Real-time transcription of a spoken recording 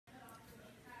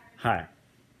Hi.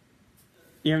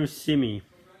 You haven't seen me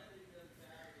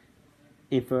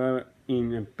in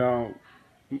about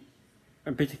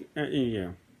a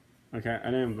year. Okay,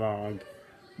 I didn't vlog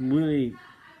really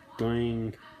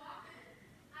during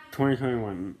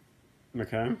 2021.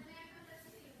 Okay?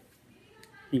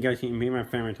 You guys can me and my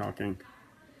family talking.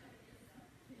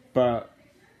 But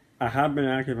I have been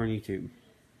active on YouTube.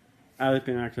 I've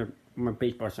been active on my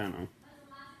baseball channel.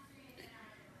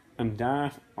 And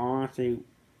that's honestly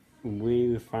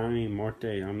really finally more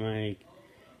day. I'm like,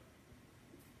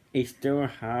 I still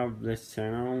have this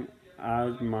channel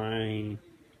as my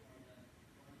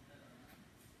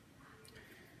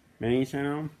main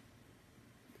channel.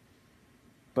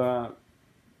 But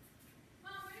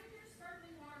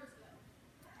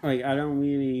like I don't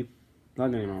really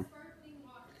vlog anymore.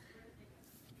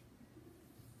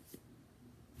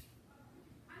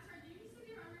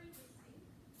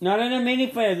 Not in a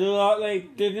mini fridge,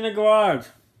 like there's in the garage.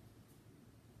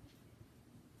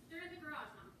 They're in the garage,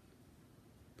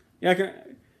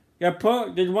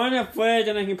 Mom. There's one in the fridge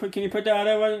and can you put the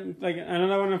other one, like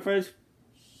another one in the fridge?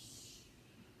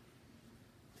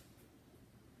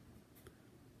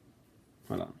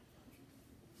 Hold on.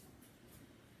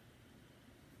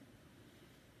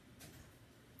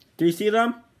 Do you see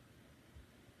them?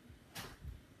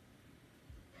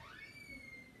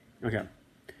 Okay.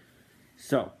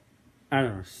 So, as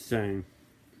I was saying,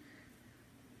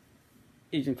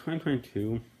 it's in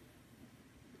 2022.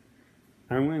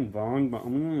 I'm going to vlog, but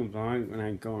I'm only going to vlog when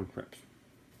I go on trips.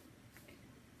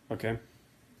 Okay?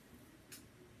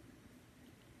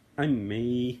 I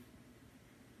may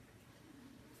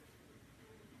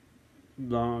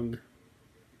vlog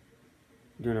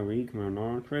during a week when I'm not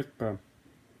on trips, but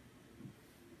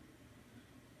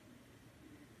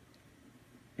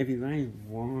if you guys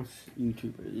watch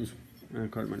YouTubers, I'm gonna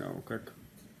cut my dog real quick.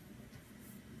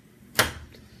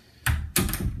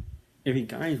 If you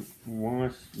guys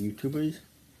watch YouTubers,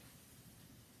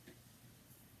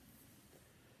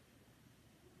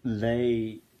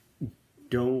 the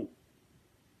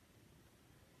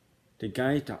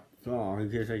guys that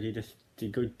vlog because like they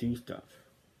go do stuff.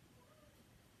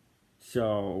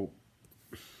 So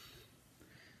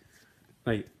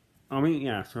like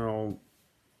yeah, so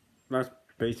that's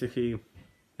basically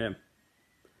it.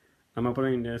 I'm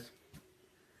uploading this.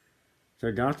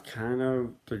 So that's kind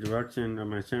of the direction of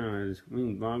my channel is we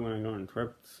can vlog when I go on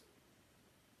trips.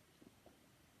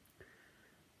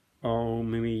 Or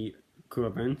maybe cool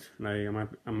events. Like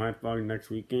I might vlog next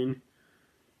weekend.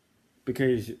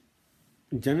 Because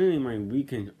generally my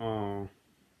weekends are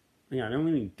I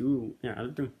don't do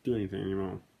anything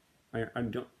anymore. I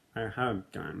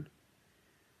have done.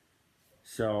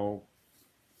 So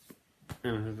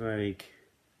and it's like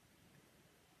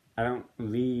I don't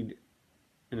lead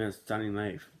in a stunning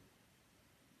life.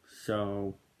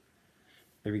 So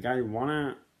if you guys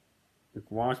wanna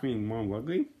watch me more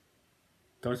ugly,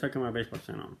 go check out my baseball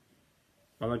channel.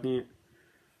 I'll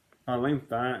link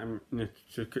that in the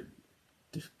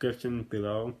description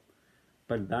below.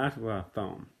 But that's where I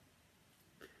film.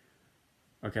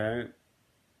 Okay?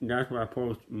 That's where I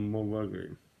post more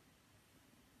ugly.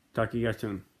 Talk to you guys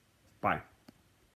soon. Bye.